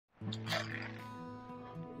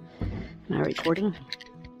Am I recording?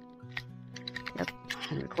 Yep,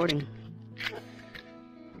 I'm recording.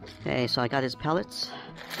 Okay, so I got his pellets.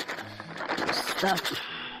 Stuff.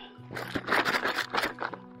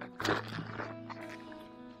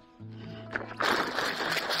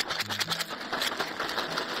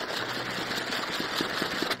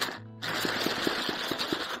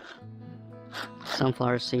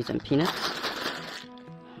 Sunflower seeds and peanuts.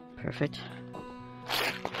 Perfect.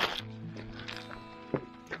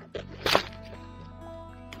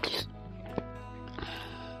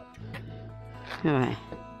 Alright.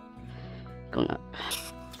 Going up.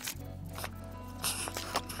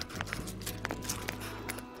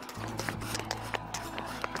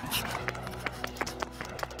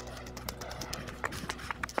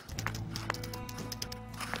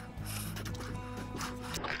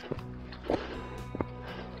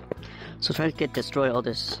 So try to destroy all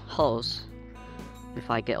this holes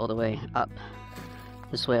before I get all the way up.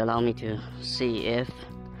 This way allow me to see if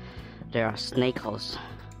there are snake holes.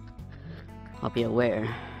 I'll be aware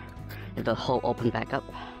if the hole open back up.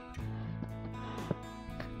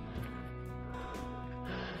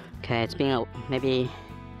 Okay, it's been maybe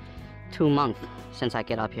 2 months since I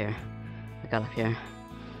got up here.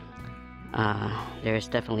 There's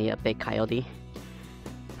definitely a big coyote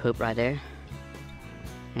poop right there,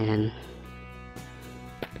 and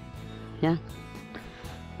yeah.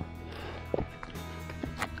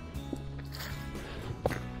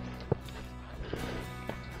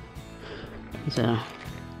 It's a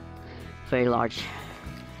very large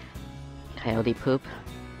coyote poop,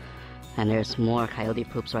 and there's more coyote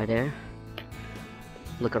poops right there.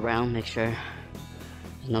 Look around, make sure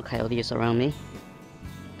there's no coyotes around me.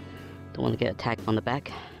 Don't want to get attacked on the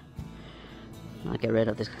back. I'll get rid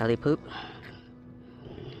of this coyote poop.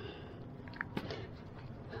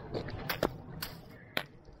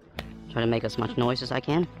 Try to make as much noise as I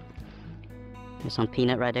can. There's some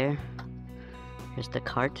peanut right there. Here's the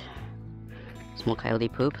cart. It's more coyote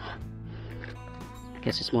poop. I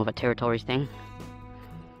guess it's more of a territory thing.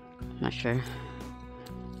 Not sure.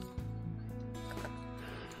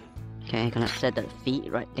 Okay, gonna set the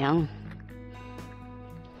feet right down.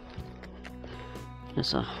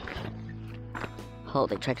 There's a hole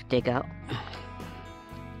they tried to dig out.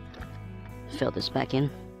 Fill this back in.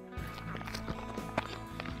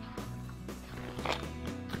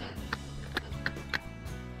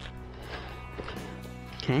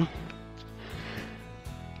 Okay.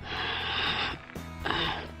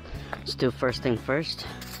 Let's do first thing first.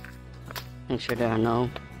 Make sure there are no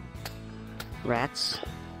rats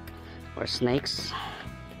or snakes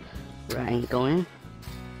where I ain't going.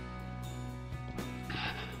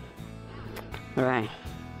 Alright.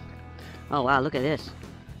 Oh wow, look at this.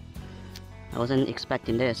 I wasn't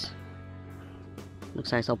expecting this.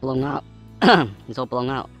 Looks like it's all blown out. It's all blown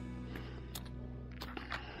out.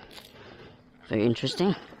 Very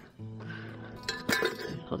interesting.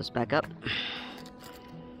 Pull this back up.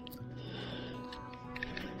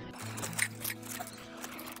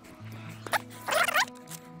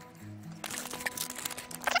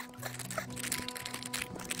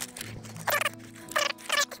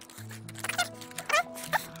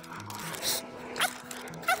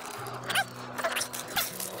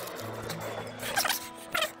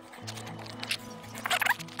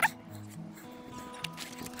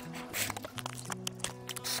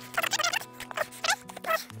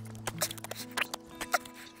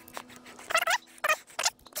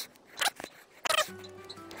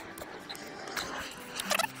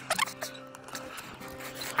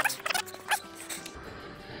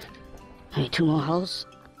 Hey, 2 more holes.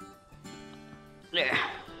 There.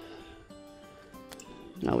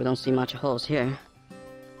 No, we don't see much holes here.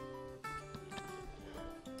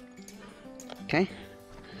 Okay,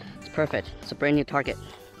 it's perfect. It's a brand new target.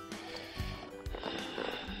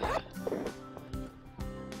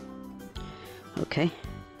 Okay.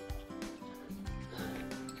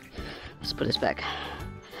 Let's put this back.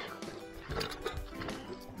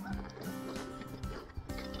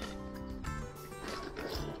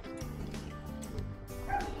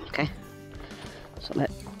 Okay, so we'll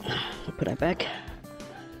put that back.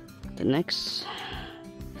 The next,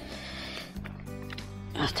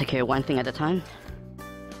 let's take care of one thing at a time.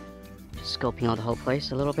 Just scoping out the whole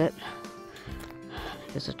place a little bit.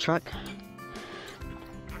 There's a truck.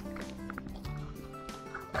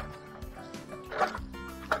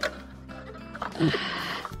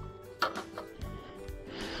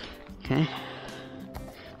 Okay,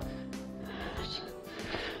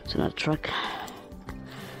 it's another truck.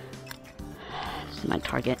 This is my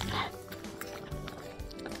target.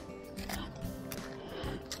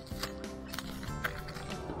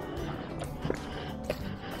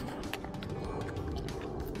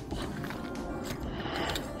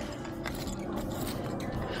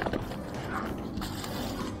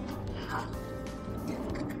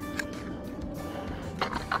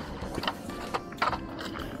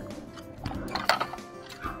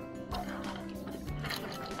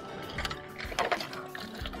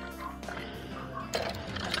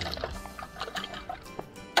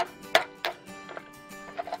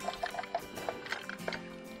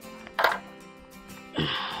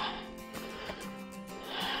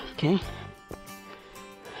 Okay.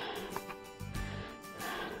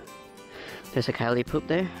 There's a coyote poop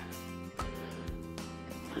there.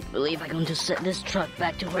 I believe I'm going to set this truck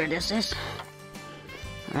back to where this is.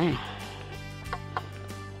 Alright.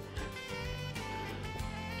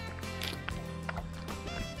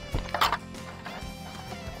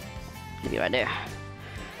 Maybe right there.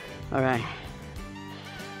 Alright.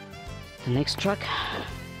 The next truck.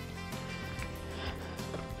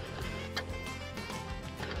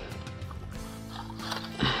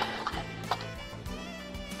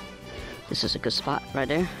 This is a good spot right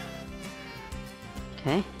there.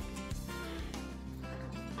 Okay.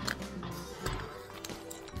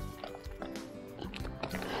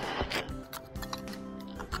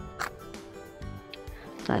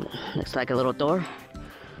 That looks like a little door,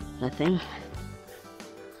 that thing.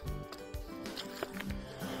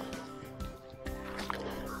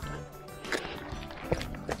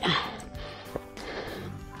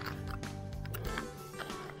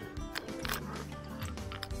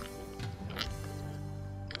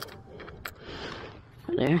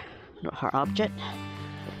 There, little hard object.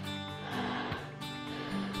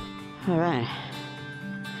 Alright,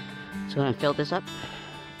 so I'm gonna fill this up.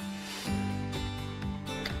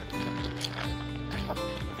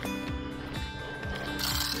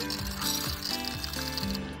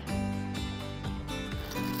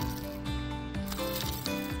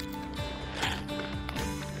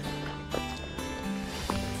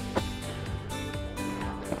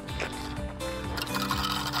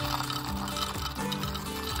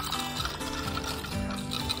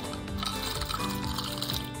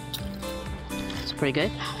 Pretty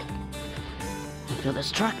good. Fill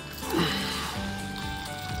this truck.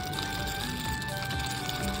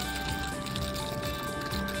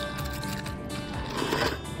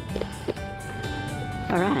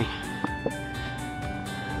 All right.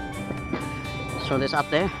 Throw this up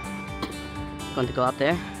there. Going to go up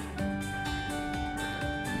there.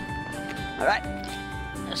 All right.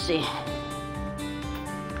 Let's see.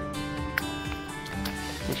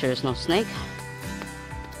 Make sure there's no snake.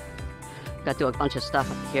 Got to do a bunch of stuff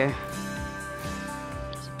up here.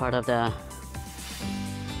 It's part of the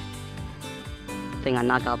thing I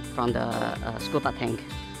knocked out from the scuba tank,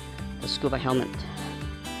 the scuba helmet.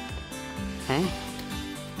 Okay,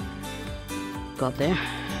 go up there.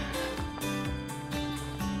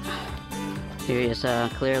 Here is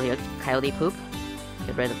clearly a coyote poop.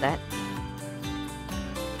 Get rid of that.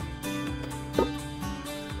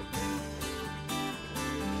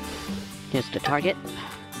 Here's the target.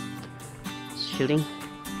 Shooting.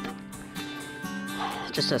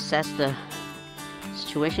 Just assess the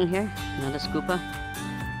situation here. Another scuba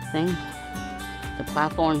thing. The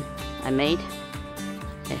platform I made,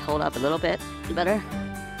 it hold up a little bit better.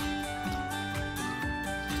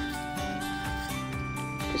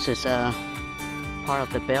 This is part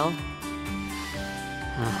of the bell.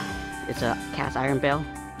 It's a cast iron bell,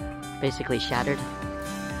 basically shattered,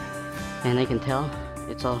 and you can tell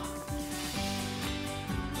it's all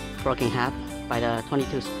broken in half by the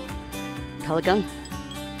 22 pellet gun.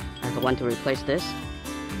 I have the one to replace this.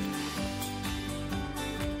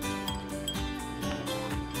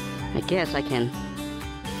 I guess I can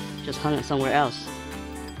just hang it somewhere else.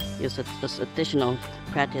 Use this additional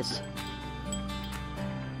practice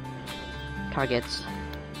targets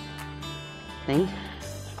thing.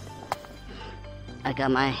 I got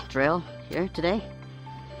my drill here today.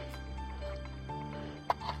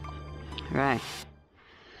 Alright.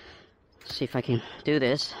 See if I can do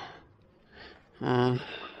this. Got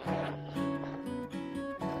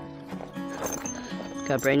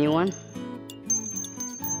a brand new one.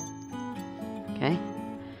 Okay.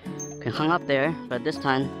 Can hang up there, but this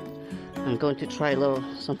time I'm going to try a little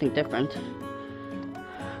something different.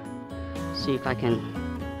 See if I can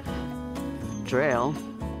drill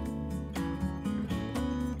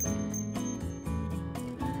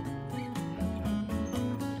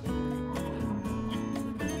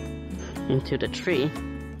into the tree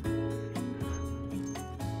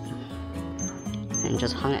and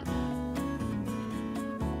just hung it.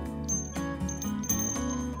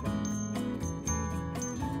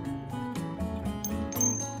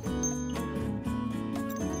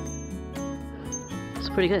 It's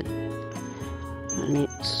pretty good. Let me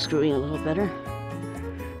screw in a little better.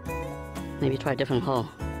 Maybe try a different hole,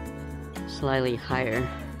 slightly higher.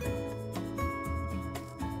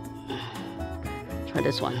 Try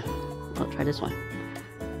this one. Oh, try this one.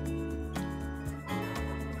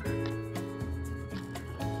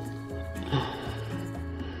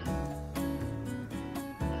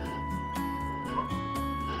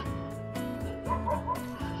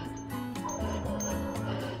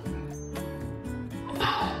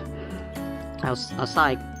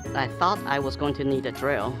 Outside, I thought I was going to need a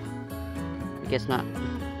drill. I guess not.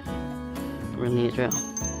 Really need a drill.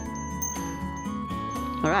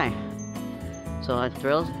 Alright. So a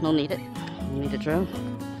drill, no need it. You need a drill.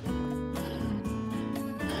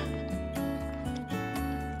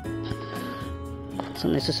 It's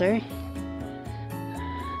unnecessary.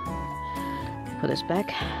 Put this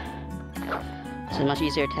back. It's a much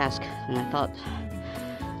easier task than I thought.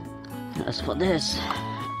 As for this,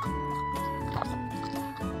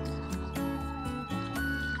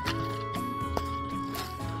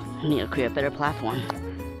 I need to create a better platform.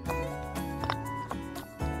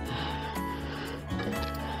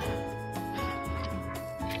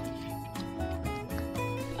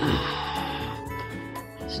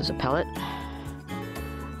 This is a pellet.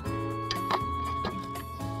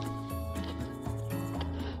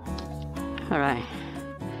 Alright.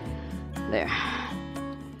 There.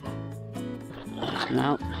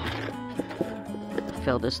 Now,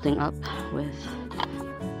 fill this thing up with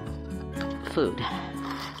food.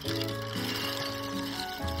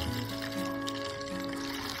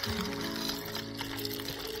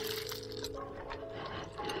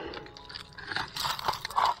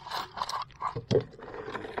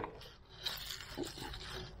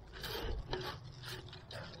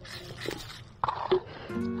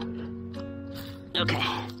 Okay,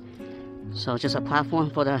 so just a platform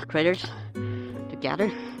for the critters to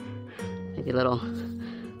gather. Maybe a little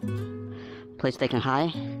place they can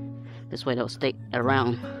hide. This way they'll stay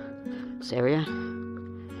around this area.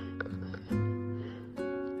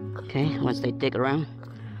 Okay, once they dig around.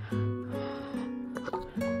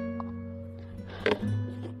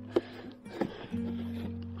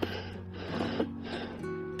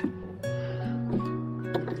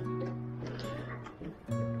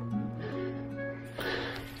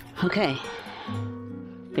 Okay,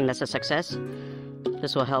 I think that's a success.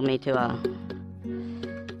 This will help me to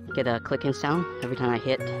get a clicking sound every time I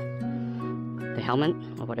hit the helmet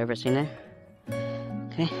or whatever's in there.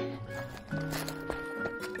 Okay.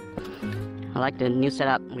 I like the new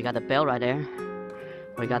setup. We got the bell right there.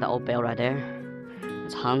 We got the old bell right there.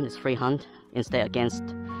 It's hung, it's free hung. Instead against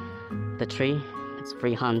the tree, it's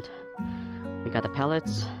free hung. We got the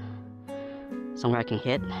pellets, somewhere I can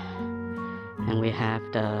hit. And we have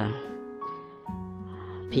the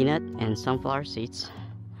peanut and sunflower seeds.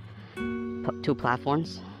 2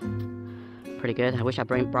 platforms. Pretty good. I wish I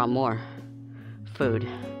brought more food.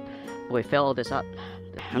 We fill all this up.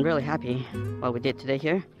 I'm really happy what we did today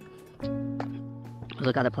here.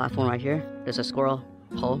 Look at the platform right here. There's a squirrel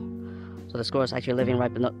hole. So the squirrel is actually living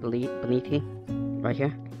right beneath it, right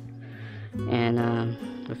here. And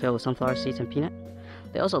we fill with sunflower seeds and peanut.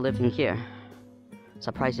 They also live in here,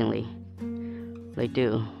 surprisingly. They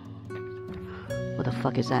do. What the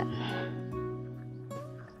fuck is that?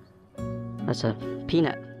 That's a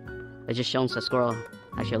peanut. It just shows the squirrel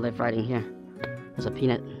actually live right in here. That's a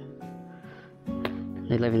peanut.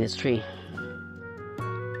 They live in this tree.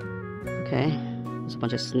 Okay. There's a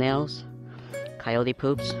bunch of snails. Coyote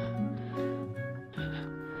poops.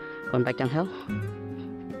 Going back downhill.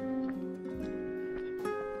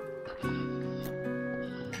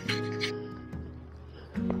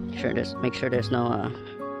 Make sure there's no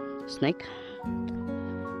snake.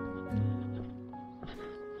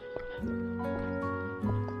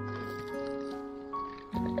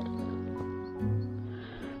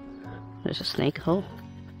 There's a snake hole.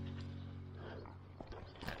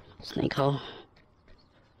 Snake hole.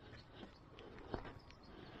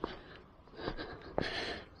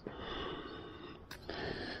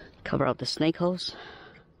 Cover up the snake holes.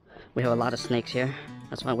 We have a lot of snakes here.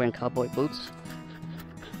 That's why I'm wearing cowboy boots.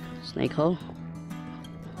 Snake hole.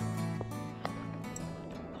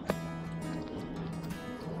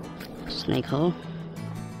 Snake hole.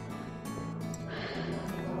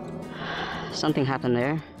 Something happened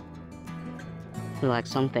there. Looked like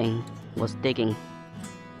something was digging.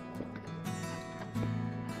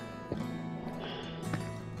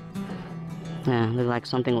 Yeah, looked like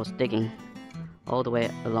something was digging all the way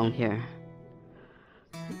along here.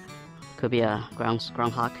 Could be a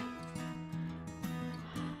groundhog.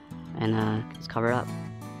 And it's covered up.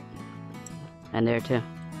 And there too.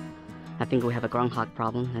 I think we have a groundhog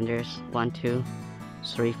problem. And there's 1, 2,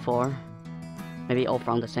 3, 4. Maybe all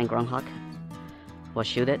from the same groundhog. We'll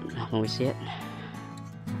shoot it when we see it.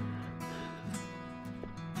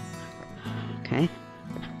 Okay.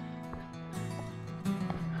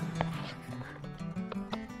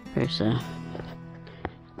 There's a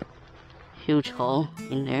huge hole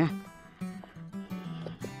in there.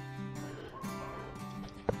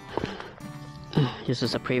 This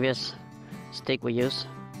is a previous stick we used.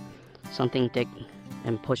 Something dig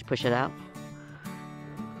and push it out.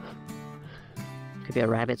 Could be a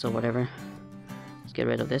rabbit or whatever. Let's get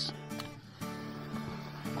rid of this.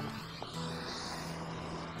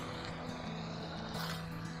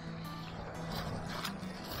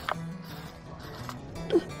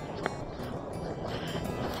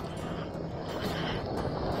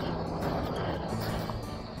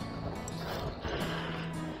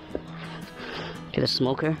 Get a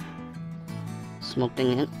smoker. Smoke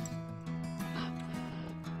thing in.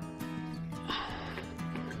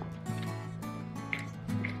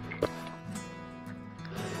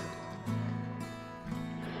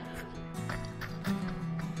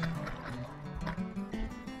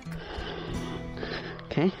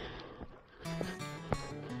 Okay.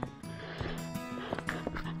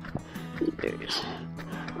 There's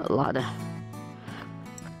a lot of,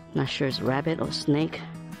 not sure it's rabbit or snake.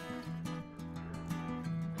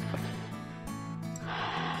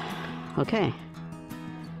 Okay.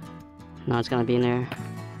 Now it's gonna be in there.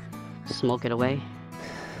 Smoke it away.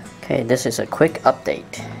 Okay, this is a quick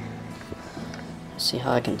update. See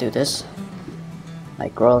how I can do this. I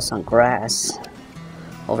grow some grass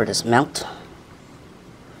over this mount.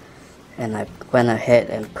 And I went ahead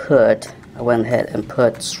and put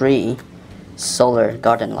 3 solar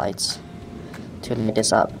garden lights to light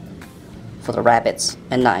this up for the rabbits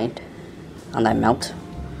at night on that mount.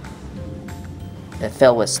 It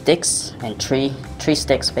filled with sticks and tree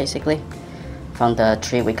sticks basically from the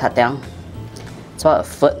tree we cut down. It's about a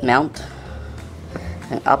foot mount,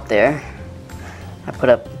 and up there I put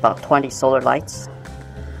up about 20 solar lights.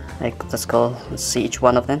 Let's go and see each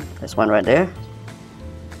one of them. There's one right there.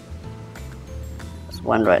 There's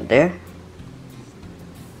one right there.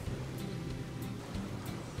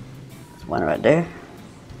 There's one right there.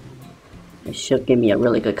 It should give me a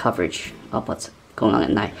really good coverage of what's going on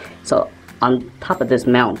at night. So on top of this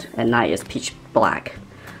mount at night is pitch black.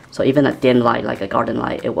 So even a dim light like a garden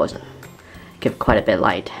light, it will give quite a bit of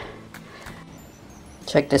light.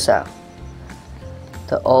 Check this out.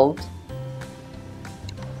 The old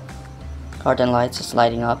garden lights is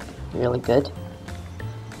lighting up really good.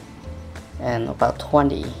 And about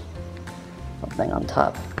 20 something on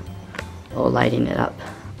top, all lighting it up.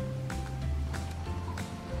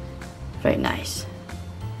 Very nice.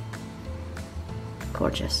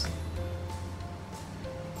 Gorgeous.